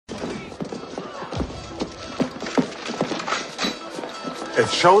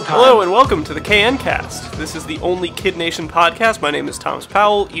It's showtime. Hello and welcome to the KN Cast. This is the only Kid Nation podcast. My name is Thomas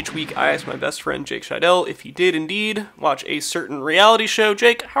Powell. Each week I ask my best friend Jake Scheidel if he did indeed watch a certain reality show.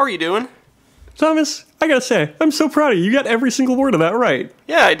 Jake, how are you doing? Thomas, I gotta say, I'm so proud of you. You got every single word of that right.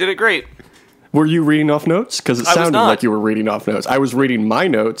 Yeah, I did it great. Were you reading off notes? Because it sounded like you were reading off notes. I was reading my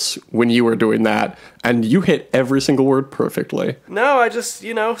notes when you were doing that, and you hit every single word perfectly. No, I just,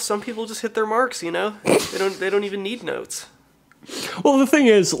 some people just hit their marks, They don't even need notes. Well, the thing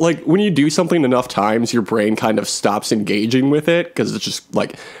is, like, when you do something enough times, your brain kind of stops engaging with it, because it's just,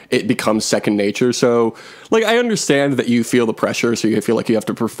 like, it becomes second nature. So, like, I understand that you feel the pressure, so you feel like you have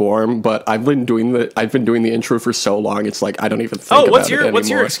to perform, but I've been doing the intro for so long, it's like, I don't even think about it anymore. What's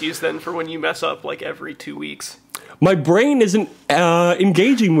your excuse, then, for when you mess up, like, every 2 weeks? My brain isn't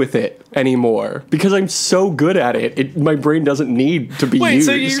engaging with it anymore, because I'm so good at it. My brain doesn't need to be used. Wait,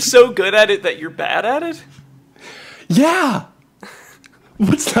 so you're so good at it that you're bad at it? Yeah!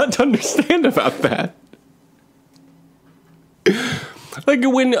 What's not to understand about that? Like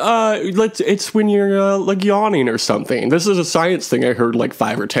when, it's when you're, like, yawning or something. This is a science thing I heard, like,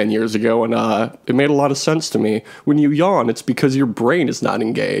 5 or 10 years ago, and it made a lot of sense to me. When you yawn, it's because your brain is not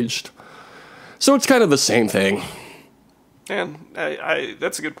engaged. So it's kind of the same thing. Man,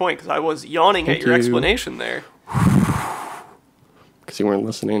 that's a good point, because I was yawning at your explanation there. Because you weren't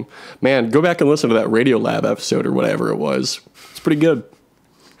listening. Man, go back and listen to that Radiolab episode or whatever it was. It's pretty good.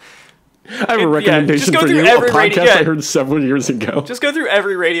 I have a recommendation for you, a podcast I heard several years ago. Just go through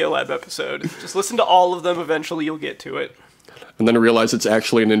every Radiolab episode. Just listen to all of them. Eventually, you'll get to it. And then realize it's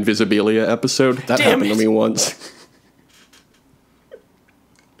actually an Invisibilia episode. That happened to me once.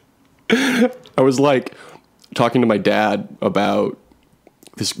 I was, like, talking to my dad about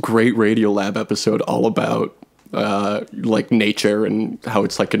this great Radiolab episode all about, like, nature and how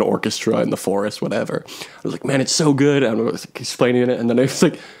it's like an orchestra in the forest, whatever. I was like, man, it's so good. And I was explaining it, and then I was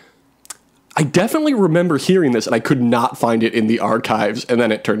like, I definitely remember hearing this, and I could not find it in the archives, and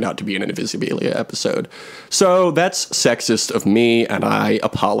then it turned out to be an Invisibilia episode. So that's sexist of me, and I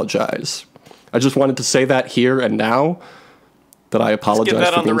apologize. I just wanted to say that here and now, that I apologize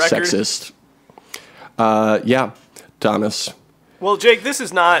for being sexist. Yeah, Thomas. Well, Jake, this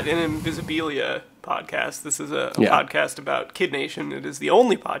is not an Invisibilia podcast. This is a podcast about Kid Nation. It is the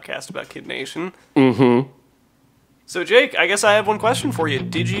only podcast about Kid Nation. Mm-hmm. So, Jake, I guess I have one question for you.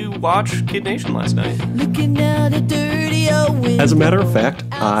 Did you watch Kid Nation last night? As a matter of fact,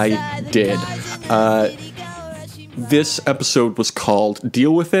 I did. This episode was called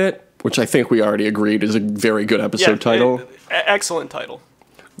Deal With It, which I think we already agreed is a very good episode title. Excellent title.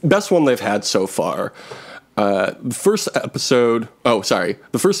 Best one they've had so far. The first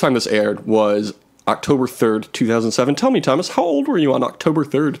time this aired was October 3rd, 2007. Tell me, Thomas, how old were you on October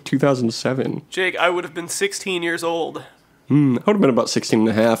 3rd, 2007? Jake, I would have been 16 years old. I would have been about 16 and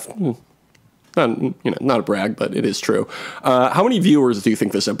a half. Not a brag, but it is true. How many viewers do you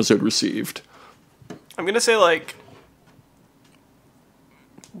think this episode received? I'm going to say, like,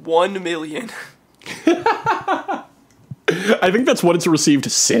 1 million. I think that's what it's received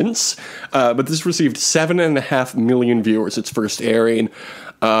since, but this received 7.5 million viewers its first airing,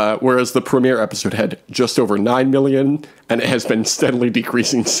 whereas the premiere episode had just over 9 million, and it has been steadily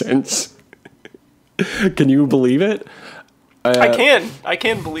decreasing since. Can you believe it? I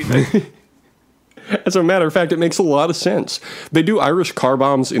can believe it. As a matter of fact, it makes a lot of sense. They do Irish car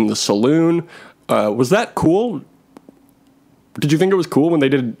bombs in the saloon. Was that cool? Did you think it was cool when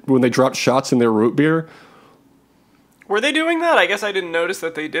they dropped shots in their root beer? Were they doing that? I guess I didn't notice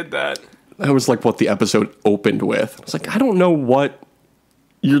that they did that. That was like what the episode opened with. I was like, I don't know what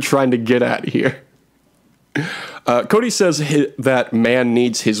you're trying to get at here. Cody says that man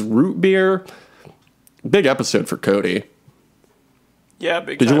needs his root beer. Big episode for Cody. Yeah,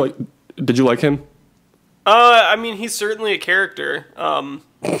 big time. Did you like him? I mean, he's certainly a character.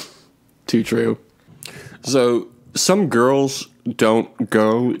 Too true. So, some girls don't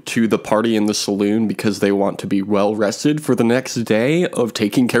go to the party in the saloon because they want to be well rested for the next day of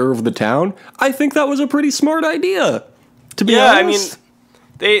taking care of the town. I think that was a pretty smart idea, to be honest.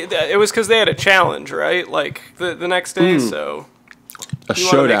 I mean, it was because they had a challenge, right? Like, the next day, so... A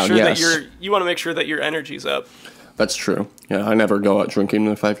showdown, yes. You want to make sure that your energy's up. That's true. Yeah, I never go out drinking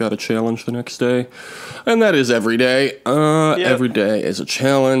if I've got a challenge the next day. And that is every day. Every day is a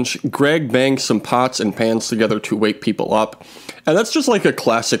challenge. Greg bangs some pots and pans together to wake people up. And that's just like a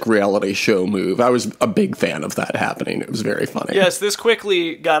classic reality show move. I was a big fan of that happening. It was very funny. Yes, this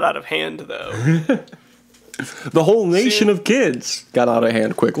quickly got out of hand, though. The whole nation of kids got out of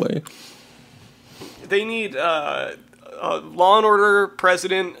hand quickly. They need a Law and Order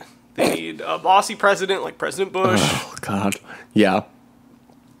president. They need a bossy president like President Bush. Oh, God. Yeah.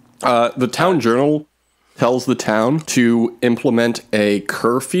 The town journal tells the town to implement a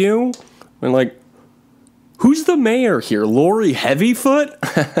curfew. And like, who's the mayor here? Lori Heavyfoot?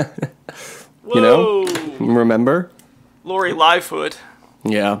 Whoa. You know? Remember? Lori Liefoot.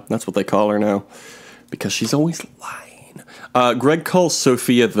 Yeah, that's what they call her now. Because she's always lying. Greg calls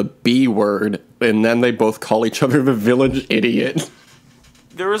Sophia the B word, and then they both call each other the village idiot.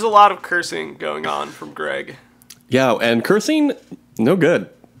 There was a lot of cursing going on from Greg. Yeah, and cursing, no good.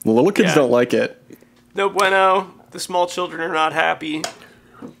 The little kids don't like it. No bueno. The small children are not happy.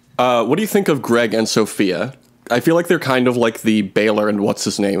 What do you think of Greg and Sophia? I feel like they're kind of like the Baylor and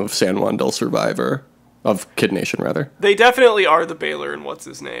what's-his-name of San Juan del Survivor. Of Kid Nation, rather. They definitely are the Baylor and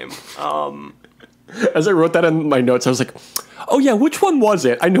what's-his-name. As I wrote that in my notes, I was like, oh yeah, which one was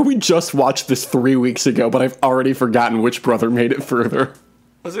it? I know we just watched this 3 weeks ago, but I've already forgotten which brother made it further.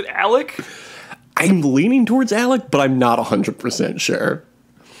 Was it Alec? I'm leaning towards Alec, but I'm not 100% sure.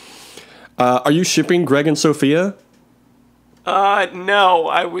 Are you shipping Greg and Sophia? No,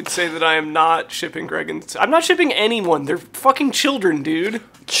 I would say that I am not shipping Greg and... I'm not shipping anyone. They're fucking children, dude.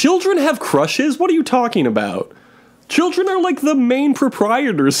 Children have crushes? What are you talking about? Children are like the main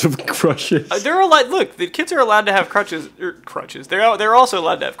proprietors of crushes. They're allowed... Look, the kids are allowed to have crutches. Crutches. They're also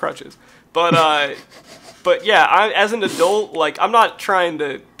allowed to have crutches. But, but yeah, as an adult, like, I'm not trying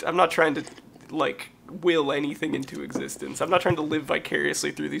to, like, will anything into existence. I'm not trying to live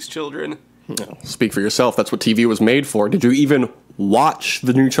vicariously through these children. No, speak for yourself. That's what TV was made for. Did you even watch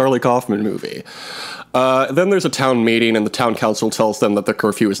the new Charlie Kaufman movie? Then there's a town meeting, and the town council tells them that the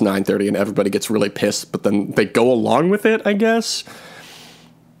curfew is 9:30, and everybody gets really pissed, but then they go along with it, I guess.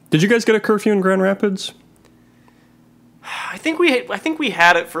 Did you guys get a curfew in Grand Rapids? I think we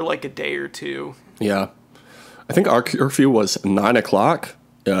had it for like a day or two. Yeah. I think our curfew was 9 o'clock,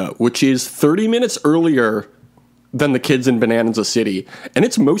 which is 30 minutes earlier than the kids in Bonanza City, and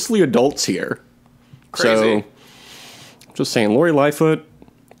it's mostly adults here. Crazy. So, just saying, Lori Lightfoot,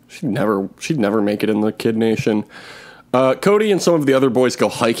 she'd never make it in the Kid Nation. Cody and some of the other boys go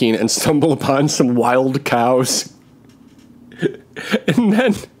hiking and stumble upon some wild cows. And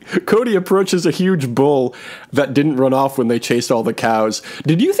then Cody approaches a huge bull that didn't run off when they chased all the cows.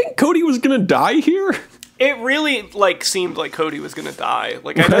 Did you think Cody was gonna die here? It really, like, seemed like Cody was gonna die.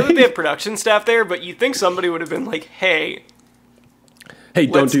 Like, I know that they have production staff there, but you'd think somebody would have been like, hey,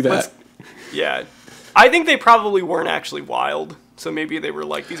 don't do that. Yeah. I think they probably weren't actually wild. So maybe they were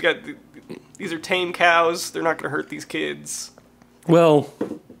like, these are tame cows. They're not gonna hurt these kids. Well,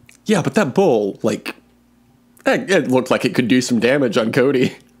 yeah, but that bull, like, it looked like it could do some damage on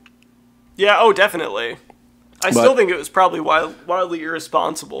Cody. Yeah, oh, definitely. I still think it was probably wildly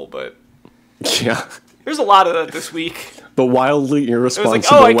irresponsible, but... Yeah. There's a lot of that this week. The Wildly Irresponsible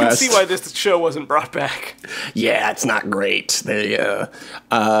West. It was like, I can see why this show wasn't brought back. Yeah, it's not great. There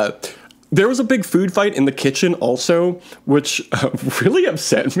was a big food fight in the kitchen also, which really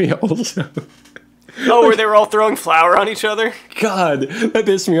upset me also. Oh, where they were all throwing flour on each other? God, that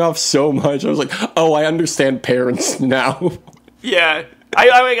pissed me off so much. I was like, oh, I understand parents now. Yeah.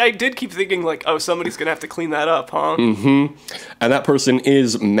 I did keep thinking, like, oh, somebody's going to have to clean that up, huh? Mm-hmm. And that person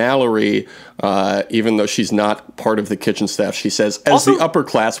is Mallory, even though she's not part of the kitchen staff. She says, as also, the upper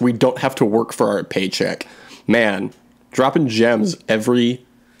class, we don't have to work for our paycheck. Man, dropping gems every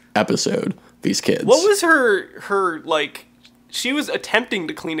episode, these kids. What was her like... She was attempting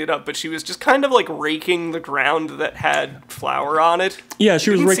to clean it up, but she was just kind of like raking the ground that had flour on it. Yeah, she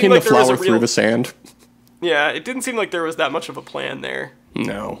was raking the flour through the sand. Yeah, it didn't seem like there was that much of a plan there.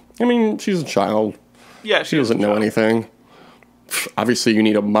 No. I mean, she's a child. Yeah, she doesn't know anything. Obviously, you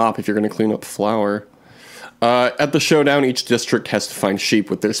need a mop if you're going to clean up flour. At the showdown, each district has to find sheep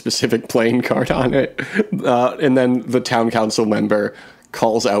with their specific playing card on it. And then the town council member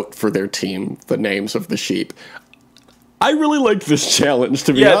calls out for their team the names of the sheep. I really liked this challenge,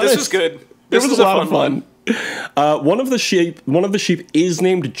 to be honest. Yeah, this was good. This was a lot of fun. One of the sheep is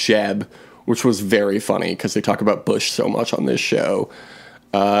named Jeb, which was very funny because they talk about Bush so much on this show.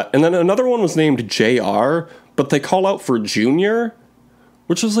 And then another one was named JR, but they call out for Junior,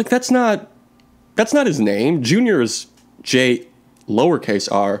 which was like, that's not his name. Junior is J lowercase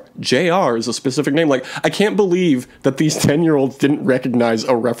r. JR is a specific name. Like, I can't believe that these 10-year-olds didn't recognize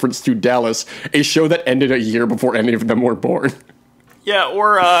a reference to Dallas, a show that ended a year before any of them were born. Yeah,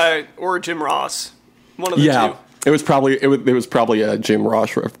 or Jim Ross. One of the two. It was probably a Jim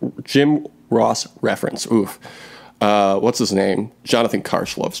Ross reference. Oof. What's his name? Jonathan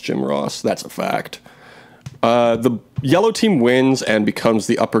Karsh loves Jim Ross. That's a fact. The yellow team wins and becomes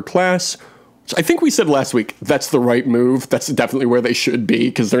the upper class, I think we said last week that's the right move. That's definitely where they should be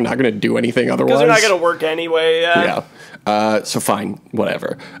because they're not going to do anything otherwise. Because they're not going to work anyway. Yeah. So fine,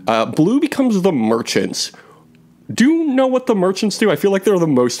 whatever. Blue becomes the merchants. Do you know what the merchants do? I feel like they're the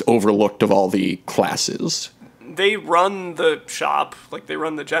most overlooked of all the classes. They run the shop, like they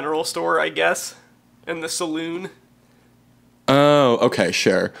run the general store, I guess, and the saloon. Oh, okay,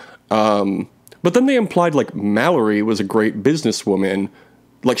 sure. But then they implied like Mallory was a great businesswoman,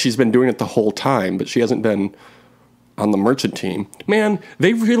 like she's been doing it the whole time, but she hasn't been on the merchant team. Man,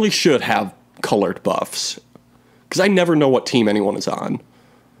 they really should have colored buffs, because I never know what team anyone is on.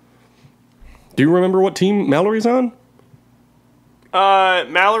 Do you remember what team Mallory's on?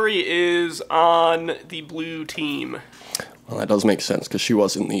 Mallory is on the blue team. Well, that does make sense, because she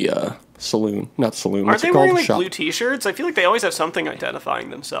was in the saloon. Not saloon. Aren't they wearing, like, blue t-shirts? I feel like they always have something identifying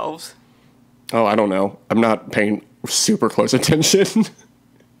themselves. Oh, I don't know. I'm not paying super close attention.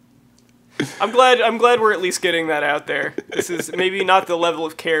 I'm glad we're at least getting that out there. This is maybe not the level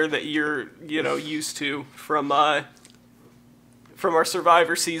of care that you're, used to from our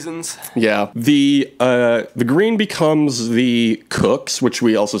Survivor seasons. Yeah. The green becomes the cooks, which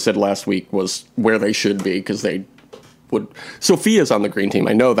we also said last week was where they should be, because they would... Sophia's on the green team,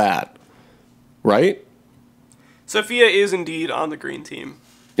 I know that. Right? Sophia is indeed on the green team.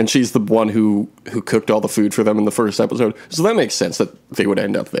 And she's the one who cooked all the food for them in the first episode. So that makes sense that they would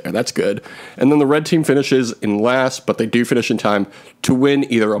end up there. That's good. And then the red team finishes in last, but they do finish in time to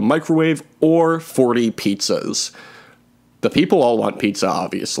win either a microwave or 40 pizzas. The people all want pizza,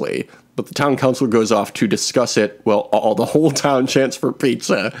 obviously, but the town council goes off to discuss it. Well, the whole town chants for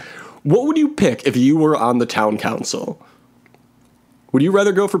pizza. What would you pick if you were on the town council? Would you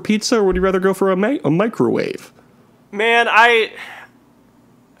rather go for pizza or would you rather go for a microwave? Man,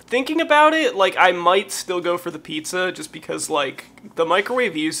 thinking about it, like, I might still go for the pizza just because, like, the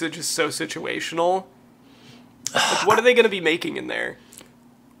microwave usage is so situational. Like, what are they going to be making in there?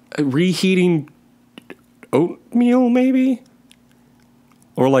 Reheating oatmeal, maybe?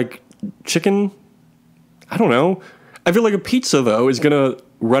 Or, like, chicken? I don't know. I feel like a pizza, though, is going to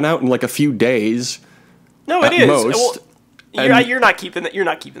run out in, like, a few days. No, it is. Most. Well, you're not keeping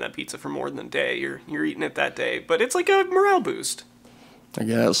that pizza for more than a day. You're eating it that day. But it's like a morale boost. I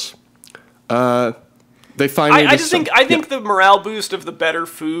guess. They finally... I think the morale boost of the better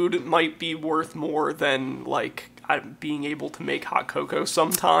food might be worth more than, like, being able to make hot cocoa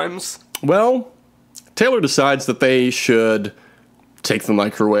sometimes. Well, Taylor decides that they should take the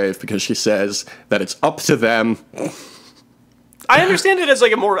microwave because she says that it's up to them. I understand it as,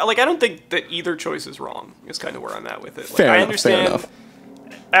 like, a more... Like, I don't think that either choice is wrong, is kind of where I'm at with it. Like, fair enough.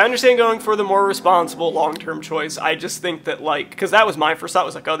 I understand going for the more responsible long-term choice. I just think that, like, because that was my first thought,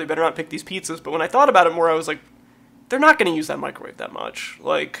 was like, oh, they better not pick these pizzas. But when I thought about it more, I was like, they're not going to use that microwave that much.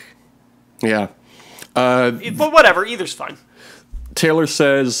 Like, yeah. But whatever, either's fine. Taylor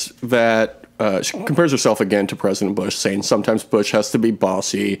says that she compares herself again to President Bush, saying sometimes Bush has to be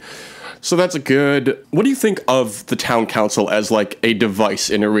bossy. So that's good. What do you think of the town council as, like, a device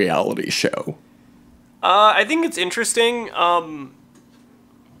in a reality show? I think it's interesting.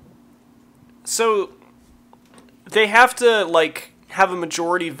 So, they have to, like, have a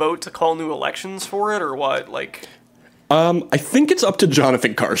majority vote to call new elections for it, or what? Like, I think it's up to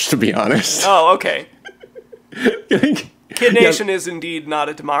Jonathan Karsh, to be honest. Oh, okay. Kid Nation is indeed not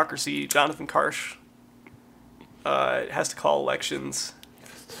a democracy. Jonathan Karsh has to call elections.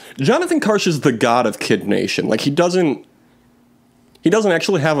 Jonathan Karsh is the god of Kid Nation. Like, he doesn't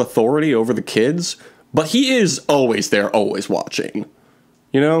actually have authority over the kids, but he is always there, always watching.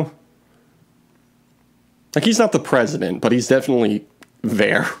 You know? Like, he's not the president, but he's definitely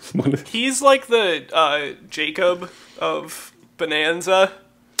there. He's like the Jacob of Bonanza.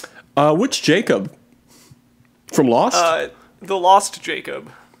 Which Jacob? From Lost? The Lost Jacob.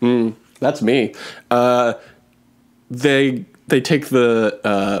 That's me. They take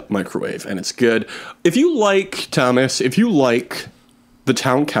the microwave, and it's good. If you like the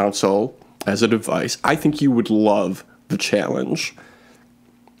town council as a device, I think you would love the challenge.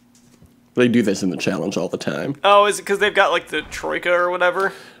 They do this in the challenge all the time. Oh, is it because they've got, like, the troika or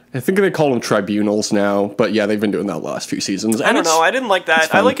whatever? I think they call them tribunals now, but yeah, they've been doing that the last few seasons. I don't know, I didn't like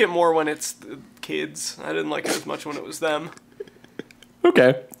that. I like it more when it's the kids. I didn't like it as much when it was them.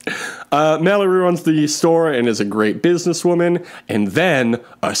 Okay. Mallory runs the store and is a great businesswoman, and then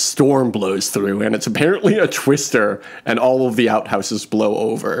a storm blows through, and it's apparently a twister, and all of the outhouses blow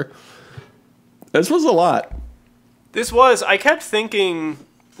over. This was a lot. I kept thinking...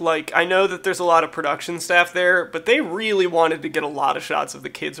 like, I know that there's a lot of production staff there, but they really wanted to get a lot of shots of the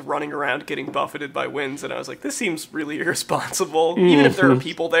kids running around getting buffeted by winds, and I was like, this seems really irresponsible, even if there are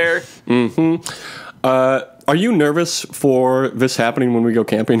people there. Are you nervous for this happening when we go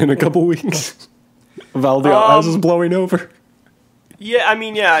camping in a couple weeks? While the outhouse is blowing over? Yeah, I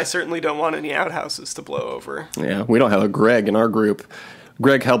mean, yeah, I certainly don't want any outhouses to blow over. Yeah, we don't have a Greg in our group.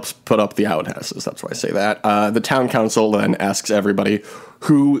 Greg helps put up the outhouses, that's why I say that. The town council then asks everybody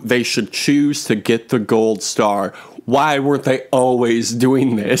who they should choose to get the gold star. Why weren't they always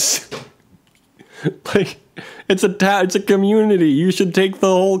doing this? Like, it's a community. You should take the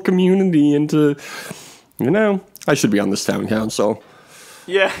whole community into, I should be on this town council.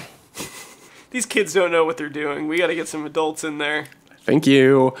 Yeah. These kids don't know what they're doing. We got to get some adults in there. Thank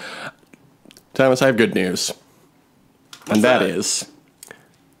you. Thomas, I have good news. And that is,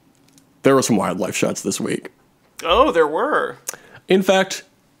 there were some wildlife shots this week. Oh, there were. In fact,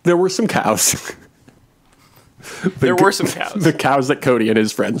 there were some cows. There were some cows. The cows that Cody and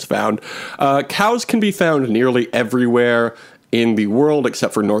his friends found. Cows can be found nearly everywhere in the world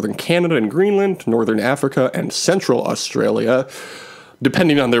except for northern Canada and Greenland, northern Africa, and central Australia.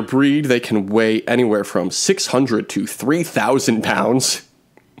 Depending on their breed, they can weigh anywhere from 600 to 3,000 pounds.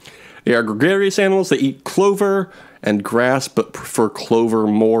 They are gregarious animals. They eat clover and grass, but prefer clover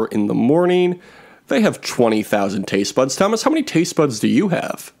more in the morning. They have 20,000 taste buds. Thomas, how many taste buds do you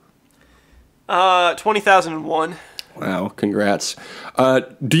have? 20,001. Wow, congrats.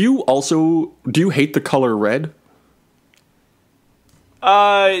 Do you hate the color red?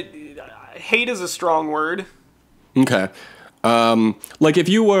 Hate is a strong word. Okay. Like if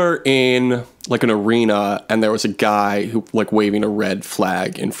you were in like an arena and there was a guy who like waving a red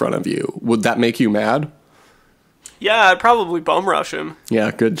flag in front of you, would that make you mad? Yeah, I'd probably bum rush him.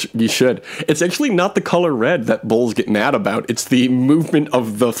 Yeah, good. You should. It's actually not the color red that bulls get mad about. It's the movement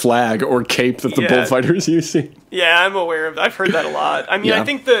of the flag or cape that the bullfighters use. Yeah, I'm aware of that. I've heard that a lot. I mean, I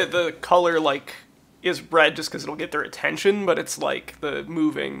think the color, like, is red just because it'll get their attention, but it's like the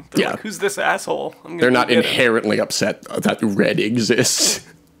moving. They're like, who's this asshole? They're not inherently upset that red exists.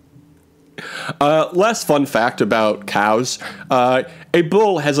 Last fun fact about cows. A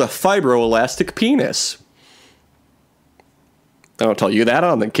bull has a fibroelastic penis. I don't tell you that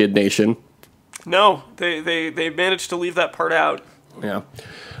on the Kid Nation. No, they managed to leave that part out. Yeah.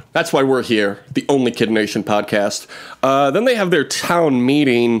 That's why we're here, the only Kid Nation podcast. Then they have their town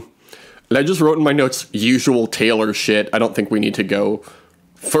meeting, and I just wrote in my notes, usual Taylor shit. I don't think we need to go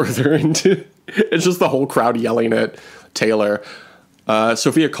further into it's just the whole crowd yelling at Taylor.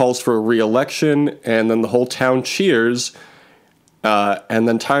 Sophia calls for a re-election, and then the whole town cheers, and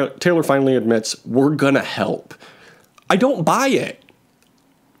then Taylor finally admits, we're gonna help. I don't buy it.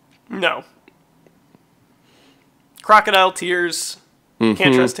 No. Crocodile tears.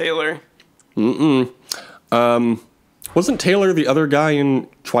 Can't trust Taylor. Wasn't Taylor the other guy in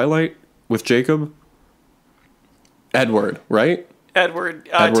Twilight with Jacob? Edward, right? Edward.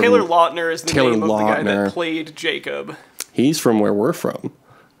 Taylor Lautner is the name of the guy that played Jacob. He's from where we're from,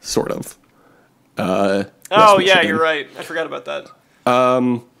 sort of. Oh, yeah, you're right. I forgot about that.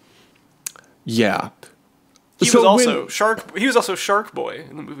 Yeah. He was also Shark Boy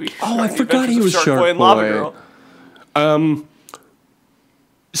in the movie. Oh, I forgot he was Shark Boy and Lava Girl.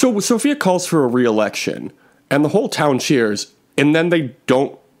 So Sophia calls for a re-election, and the whole town cheers, and then they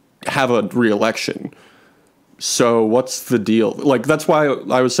don't have a re-election. So what's the deal? Like, that's why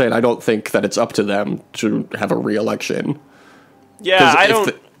I was saying I don't think that it's up to them to have a re-election. Yeah, I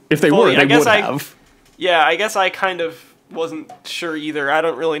don't... If they were, they would have. Yeah, I guess I kind of wasn't sure either. I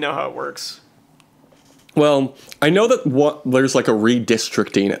don't really know how it works. Well, I know that there's like a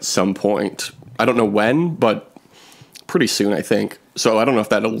redistricting at some point. I don't know when, but pretty soon, I think. So I don't know if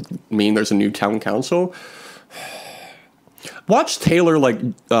that'll mean there's a new town council. Watch Taylor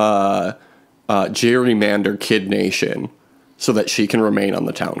gerrymander Kid Nation so that she can remain on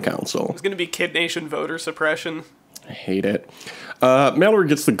the town council. It's going to be Kid Nation voter suppression. I hate it. Mallory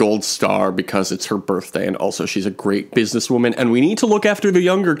gets the gold star because it's her birthday, and also she's a great businesswoman, and we need to look after the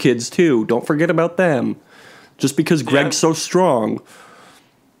younger kids, too. Don't forget about them. Just because Greg's so strong.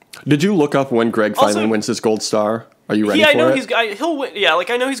 Did you look up when Greg finally wins his gold star? Are you ready for it? Yeah, I know he'll win. Yeah,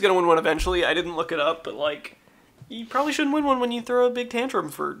 I know he's going to win one eventually. I didn't look it up, but, you probably shouldn't win one when you throw a big tantrum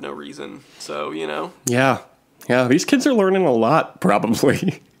for no reason. So, Yeah, these kids are learning a lot,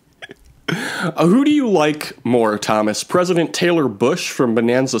 probably. Who do you like more, Thomas? President Taylor Bush from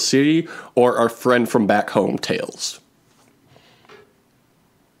Bonanza City or our friend from back home, Tails?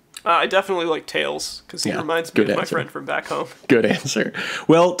 I definitely like Tails, because he reminds me of my friend from back home. Good answer.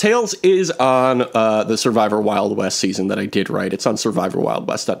 Well, Tails is on the Survivor Wild West season that I did write. It's on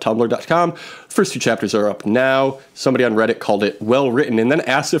survivorwildwest.tumblr.com. First 2 chapters are up now. Somebody on Reddit called it well written and then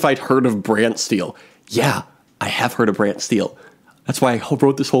asked if I'd heard of Brant Steele. Yeah, I have heard of Brant Steele. That's why I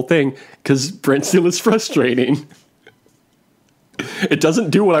wrote this whole thing, because Brant Steele is frustrating. It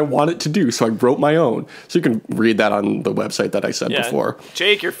doesn't do what I want it to do, so I wrote my own. So you can read that on the website that I said before.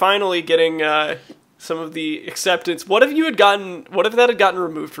 Jake, you're finally getting some of the acceptance. What if that had gotten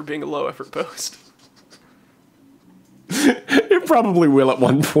removed for being a low effort post? It probably will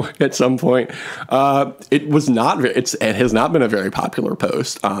at some point. It has not been a very popular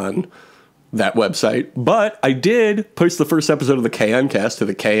post on that website, but I did post the first episode of the KN cast to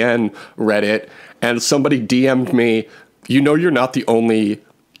the KN Reddit, and somebody DM'd me, "You know you're not the only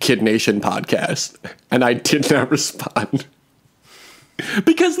Kid Nation podcast," and I did not respond.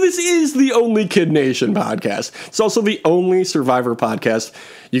 Because this is the only Kid Nation podcast. It's also the only Survivor podcast.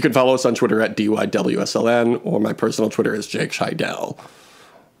 You can follow us on Twitter at DYWSLN, or my personal Twitter is Jake Scheidel.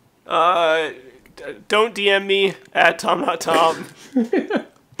 Don't DM me at TomNotTom.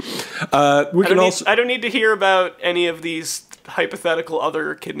 I don't need to hear about any of these hypothetical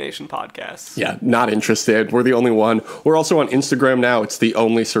other Kid Nation podcasts. Yeah, not interested. We're the only one. We're also on Instagram now. It's the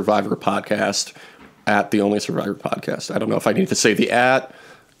Only Survivor Podcast, at the Only Survivor Podcast. I don't know if I need to say the at.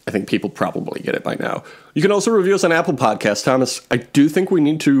 I think people probably get it by now. You can also review us on Apple Podcasts. Thomas, I do think we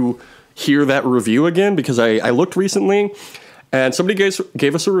need to hear that review again, because I looked recently and somebody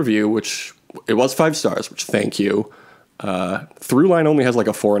gave us a review, which it was 5 stars, which thank you. Throughline only has like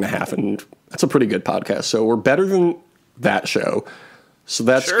a 4.5, and that's a pretty good podcast. So we're better than that show. So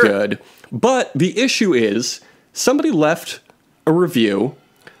that's good. But the issue is somebody left a review.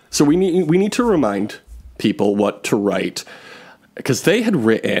 So we need to remind people what to write, because they had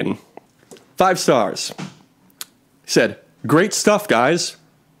written 5 stars. Said, "Great stuff, guys."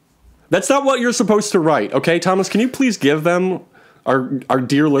 That's not what you're supposed to write. Okay, Thomas, can you please give them, our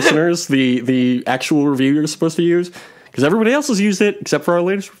dear listeners, the actual review you're supposed to use? Because everybody else has used it except for our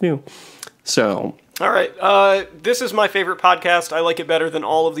latest review. So. All right. This is my favorite podcast. I like it better than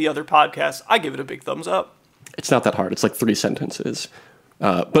all of the other podcasts. I give it a big thumbs up. It's not that hard. It's like 3 sentences.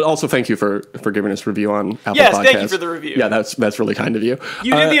 But also thank you for giving us a review on Apple Podcasts. Yes, thank you for the review. Yeah, that's really kind of you.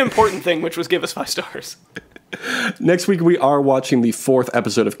 You did the important thing, which was give us 5 stars. Next week, we are watching the 4th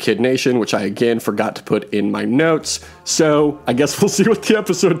episode of Kid Nation, which I, again, forgot to put in my notes. So I guess we'll see what the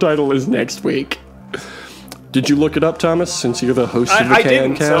episode title is next week. Did you look it up, Thomas, since you're the host of the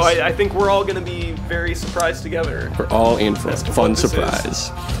KN cast? So I think we're all going to be very surprised together. We're all in for a fun surprise.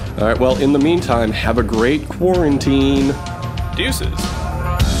 All right, well, in the meantime, have a great quarantine. Deuces.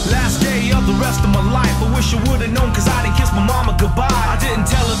 Last day of the rest of my life, I wish I would've known, cause I didn't kiss my mama goodbye. I didn't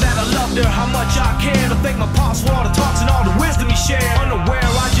tell her that I loved her, how much I cared. I thank my pops for all the talks and all the wisdom he shared. Unaware,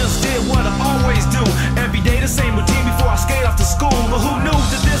 I just did what I always do. Every day the same routine before I skate off to school. But who knew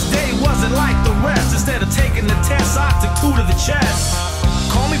that this day wasn't like the rest? Instead of taking the test, I took 2 to the chest.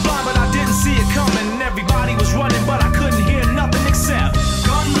 Call me blind, but I didn't see it coming. Everybody was running, but I couldn't hear nothing except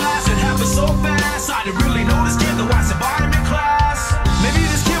gun blast. It happened so fast, I didn't really know this kid, the white environment in class. Maybe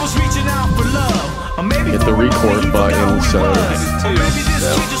this kid was reaching out for love, or maybe hit the record button. So okay,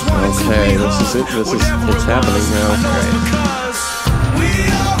 this is it. It's happening now.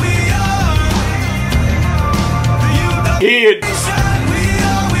 Kid.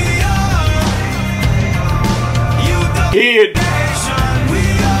 Kid.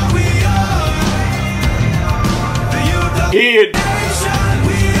 Kid.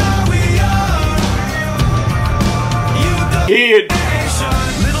 Kid.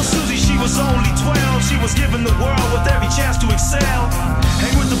 Little Susie, she was only 12. She was given the world with every chance to excel.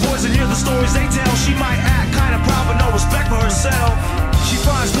 Hang with the boys and hear the stories they tell. She might act kind of proud but no respect for herself. She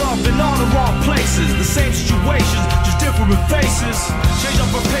finds love in all the wrong places. The same situations, just different faces. Changed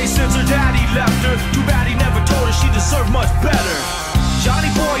up her pace since her daddy left her. Too bad he never told her she deserved much better.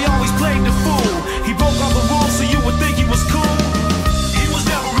 Johnny boy always played the fool. He broke all the rules so you would think he was cool. He was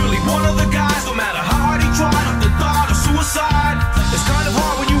never really one of the guys. No matter how hard he tried, up the thought of suicide. It's kind of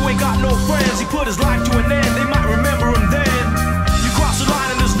hard when you ain't got no friends. He put his life to an end, they might remember him then. You cross the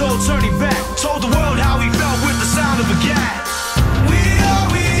line and there's no turning back. Told the world how he felt with the sound of a gat.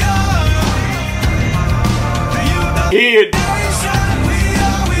 Kid.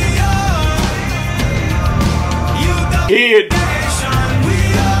 Kid.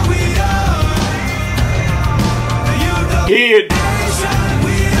 Kid.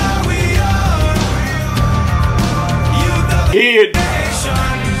 Kid.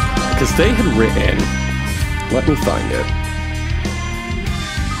 Because they had written, let me find it.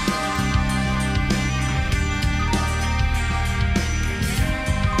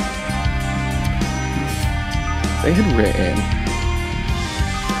 They had ran.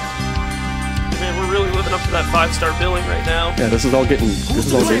 Man, we're really living up to that 5-star billing right now. Yeah, this is all getting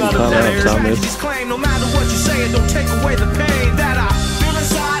caught up, Thomas. Claim, no matter what you say, it don't take away the pain that I feel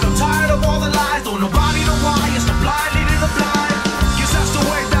inside. I'm tired of all the lies, don't nobody know why. It's the blind leading the blind. Guess that's the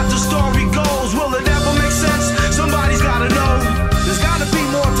way that the story goes. Will it ever make sense? Somebody's gotta know. There's gotta be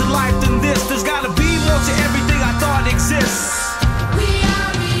more to life than this. There's gotta be more to everything I thought exists.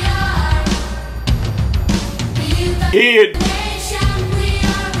 Kid.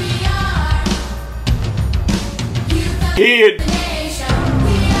 Kid.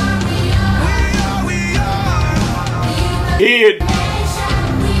 Kid.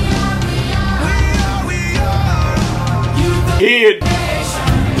 Kid.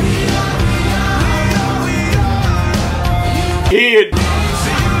 Kid.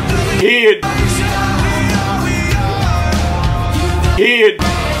 Kid. Kid.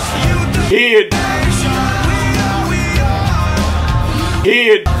 Kid.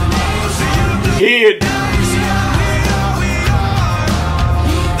 Kid. Kid.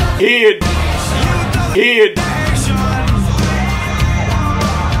 Kid. Kid.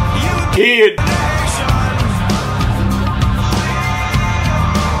 Kid.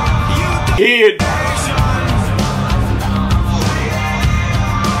 Kid.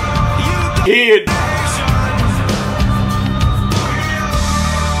 Kid.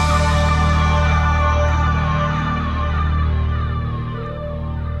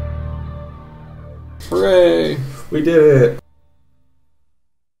 Hooray! We did it.